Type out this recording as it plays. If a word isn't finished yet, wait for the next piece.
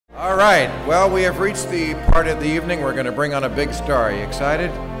All right, well, we have reached the part of the evening we're going to bring on a big star. Are you excited?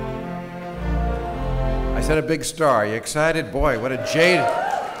 I said a big star. Are you excited? Boy, what a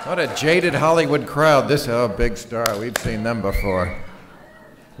jaded Hollywood crowd. Big star. We've seen them before.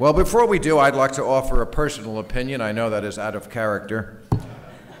 Well, before we do, I'd like to offer a personal opinion. I know that is out of character.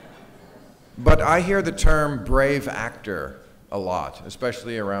 But I hear the term brave actor a lot,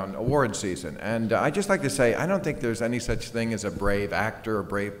 especially around award season. And I'd just like to say, I don't think there's any such thing as a brave actor or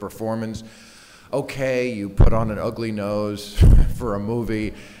brave performance. Okay, you put on an ugly nose for a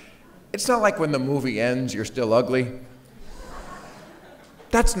movie. It's not like when the movie ends, you're still ugly.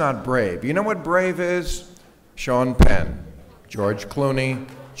 That's not brave. You know what brave is? Sean Penn, George Clooney,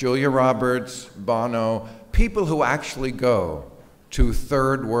 Julia Roberts, Bono, people who actually go to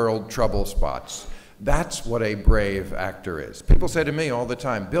third world trouble spots. That's what a brave actor is. People say to me all the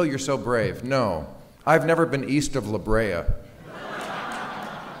time, Bill, you're so brave. No, I've never been east of La Brea.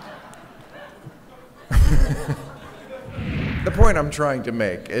 The point I'm trying to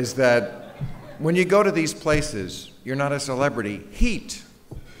make is that when you go to these places, you're not a celebrity. Heat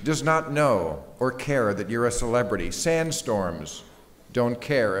does not know or care that you're a celebrity. Sandstorms don't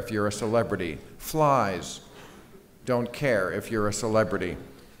care if you're a celebrity. Flies don't care if you're a celebrity.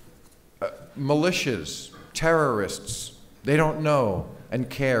 Militias, terrorists, they don't know and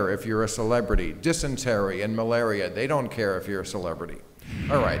care if you're a celebrity. Dysentery and malaria, they don't care if you're a celebrity.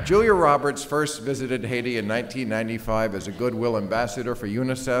 All right, Julia Roberts first visited Haiti in 1995 as a goodwill ambassador for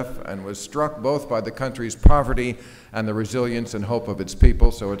UNICEF and was struck both by the country's poverty and the resilience and hope of its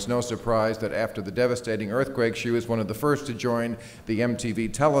people, so it's no surprise that after the devastating earthquake, she was one of the first to join the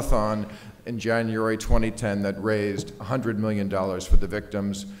MTV telethon in January 2010 that raised $100 million for the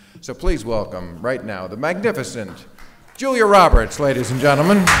victims. So please welcome, right now, the magnificent Julia Roberts, ladies and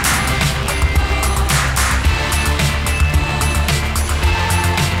gentlemen.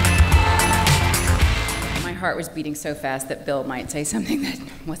 My heart was beating so fast that Bill might say something that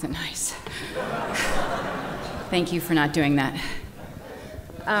wasn't nice. Thank you for not doing that.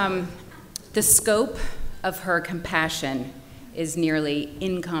 The scope of her compassion is nearly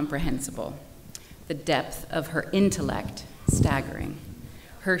incomprehensible. The depth of her intellect, staggering.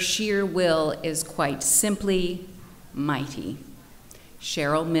 Her sheer will is quite simply mighty.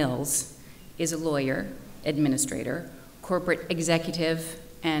 Cheryl Mills is a lawyer, administrator, corporate executive,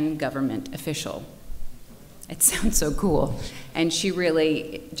 and government official. It sounds so cool. And she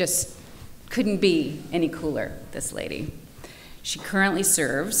really just couldn't be any cooler, this lady. She currently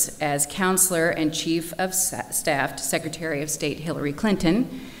serves as counselor and chief of staff to Secretary of State Hillary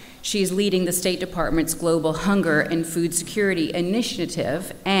Clinton. She is leading the State Department's Global Hunger and Food Security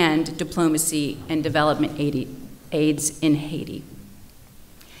Initiative and Diplomacy and Development Aids in Haiti.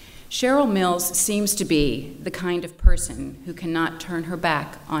 Cheryl Mills seems to be the kind of person who cannot turn her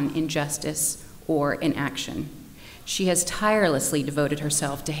back on injustice or inaction. She has tirelessly devoted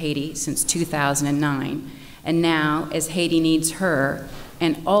herself to Haiti since 2009, and now, as Haiti needs her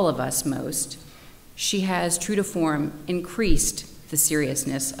and all of us most, she has, true to form, increased the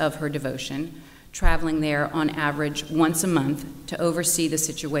seriousness of her devotion, traveling there on average once a month to oversee the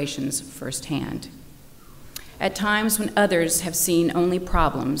situations firsthand. At times when others have seen only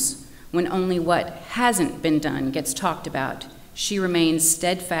problems, when only what hasn't been done gets talked about, she remains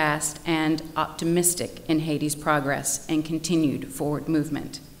steadfast and optimistic in Haiti's progress and continued forward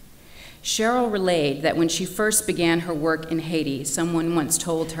movement. Cheryl relayed that when she first began her work in Haiti, someone once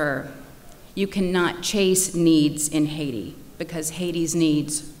told her, "You cannot chase needs in Haiti because Haiti's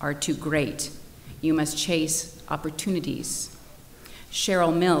needs are too great. You must chase opportunities."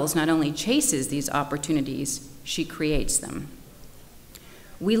 Cheryl Mills not only chases these opportunities, she creates them.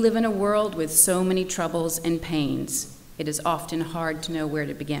 We live in a world with so many troubles and pains. It is often hard to know where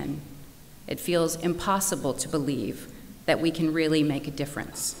to begin. It feels impossible to believe that we can really make a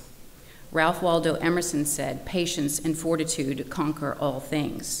difference. Ralph Waldo Emerson said, "Patience and fortitude conquer all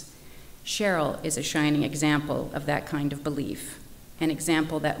things." Cheryl is a shining example of that kind of belief, an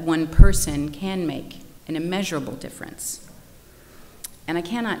example that one person can make an immeasurable difference. And I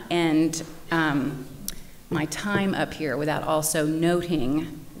cannot end my time up here without also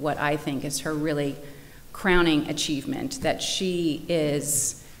noting what I think is her really crowning achievement, that she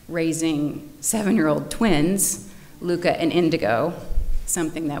is raising 7-year-old twins, Luca and Indigo,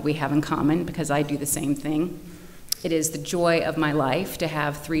 something that we have in common because I do the same thing. It is the joy of my life to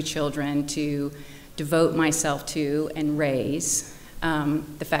have 3 children to devote myself to and raise.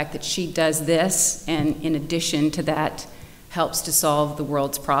 The fact that she does this and in addition to that helps to solve the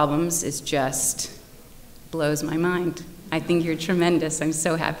world's problems is just blows my mind. I think you're tremendous. I'm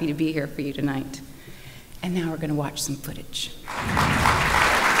so happy to be here for you tonight. And now we're going to watch some footage.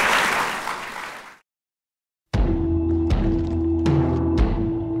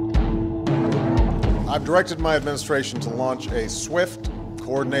 I've directed my administration to launch a swift,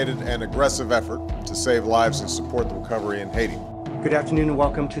 coordinated, and aggressive effort to save lives and support the recovery in Haiti. Good afternoon and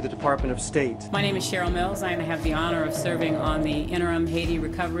welcome to the Department of State. My name is Cheryl Mills. I have the honor of serving on the Interim Haiti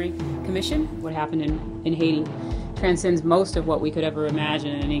Recovery Commission. What happened in Haiti transcends most of what we could ever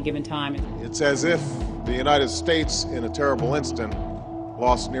imagine at any given time. It's as if the United States, in a terrible incident,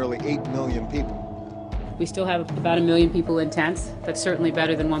 lost nearly 8 million people. We still have about 1 million people in tents. That's certainly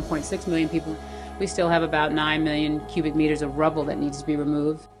better than 1.6 million people. We still have about 9 million cubic meters of rubble that needs to be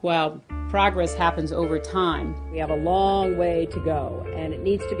removed. While progress happens over time, we have a long way to go, and it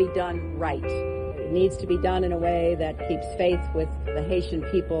needs to be done right. It needs to be done in a way that keeps faith with the Haitian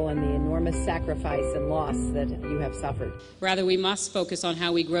people and the enormous sacrifice and loss that you have suffered. Rather, we must focus on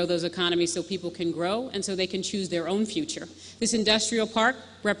how we grow those economies so people can grow and so they can choose their own future. This industrial park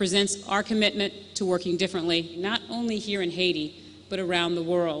represents our commitment to working differently, not only here in Haiti, but around the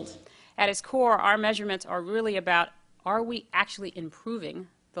world. At its core, our measurements are really about, are we actually improving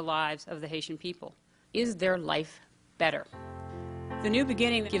the lives of the Haitian people? Is their life better? The new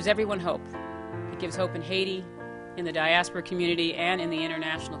beginning gives everyone hope. It gives hope in Haiti, in the diaspora community, and in the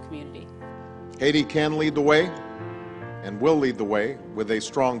international community. Haiti can lead the way and will lead the way with a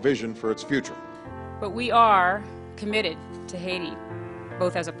strong vision for its future. But we are committed to Haiti,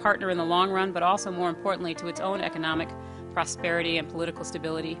 both as a partner in the long run, but also more importantly to its own economic prosperity and political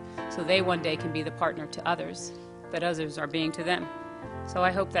stability, so they one day can be the partner to others, that others are being to them. So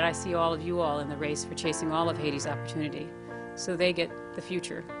I hope that I see all of you all in the race for chasing all of Haiti's opportunity, so they get the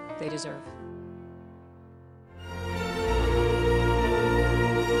future they deserve.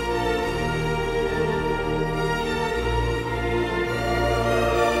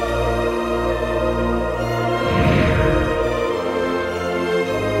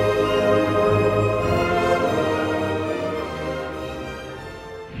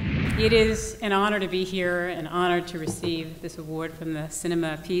 It is an honor to be here, an honor to receive this award from the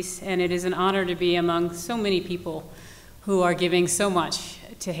Cinema Peace, and it is an honor to be among so many people who are giving so much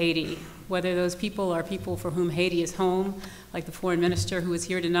to Haiti, whether those people are people for whom Haiti is home, like the foreign minister who is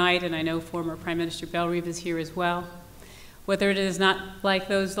here tonight, and I know former Prime Minister Bellerive is here as well, whether it is not like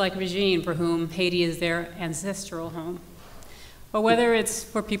those like Regine for whom Haiti is their ancestral home, or whether it's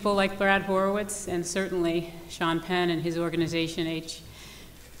for people like Brad Horowitz and certainly Sean Penn and his organization,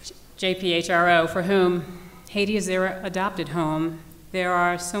 JPHRO, for whom Haiti is their adopted home. There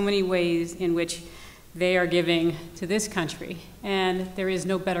are so many ways in which they are giving to this country, and there is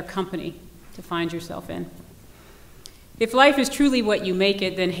no better company to find yourself in. If life is truly what you make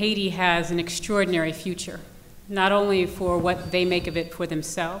it, then Haiti has an extraordinary future, not only for what they make of it for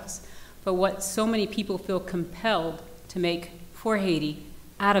themselves, but what so many people feel compelled to make for Haiti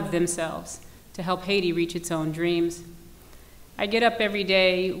out of themselves to help Haiti reach its own dreams. I get up every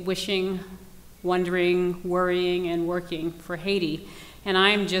day wishing, wondering, worrying, and working for Haiti, and I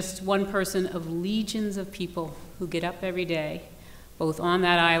am just one person of legions of people who get up every day, both on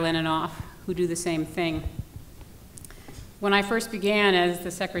that island and off, who do the same thing. When I first began, as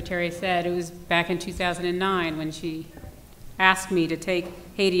the Secretary said, it was back in 2009 when she asked me to take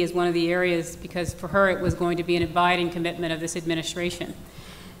Haiti as one of the areas because for her it was going to be an abiding commitment of this administration.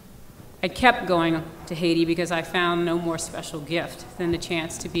 I kept going to Haiti because I found no more special gift than the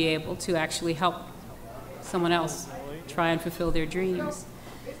chance to be able to actually help someone else try and fulfill their dreams.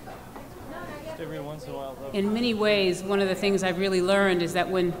 In many ways, one of the things I've really learned is that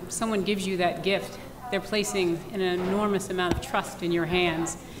when someone gives you that gift, they're placing an enormous amount of trust in your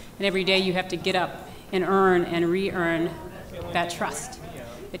hands, and every day you have to get up and earn and re-earn that trust.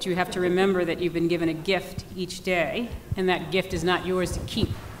 That you have to remember that you've been given a gift each day, and that gift is not yours to keep.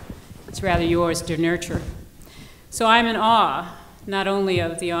 It's rather yours to nurture. So I'm in awe, not only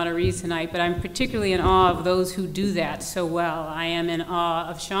of the honorees tonight, but I'm particularly in awe of those who do that so well. I am in awe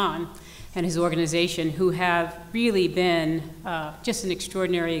of Sean and his organization, who have really been just an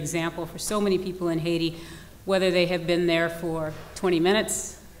extraordinary example for so many people in Haiti, whether they have been there for 20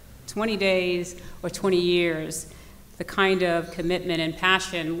 minutes, 20 days, or 20 years. The kind of commitment and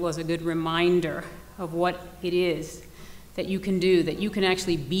passion was a good reminder of what it is that you can do, that you can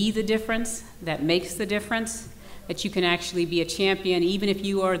actually be the difference that makes the difference, that you can actually be a champion even if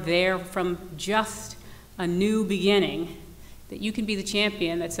you are there from just a new beginning, that you can be the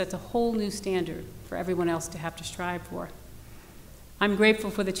champion that sets a whole new standard for everyone else to have to strive for. I'm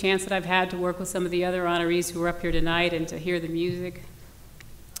grateful for the chance that I've had to work with some of the other honorees who are up here tonight and to hear the music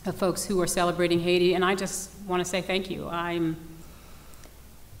of folks who are celebrating Haiti, and I just want to say thank you. I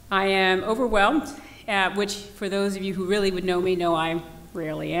am overwhelmed, which for those of you who really would know me know I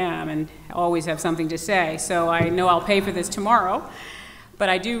rarely am and always have something to say, so I know I'll pay for this tomorrow. But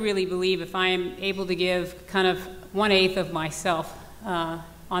I do really believe if I am able to give kind of 1/8 of myself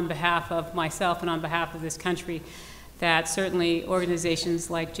on behalf of myself and on behalf of this country, that certainly organizations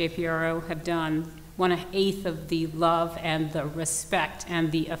like JPRO have done, 1/8 of the love and the respect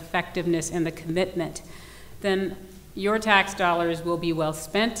and the effectiveness and the commitment, then your tax dollars will be well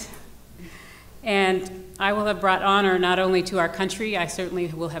spent. And I will have brought honor not only to our country, I certainly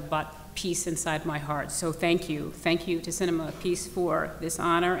will have brought peace inside my heart. So thank you. Thank you to Cinema of Peace for this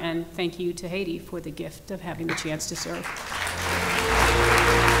honor, and thank you to Haiti for the gift of having the chance to serve.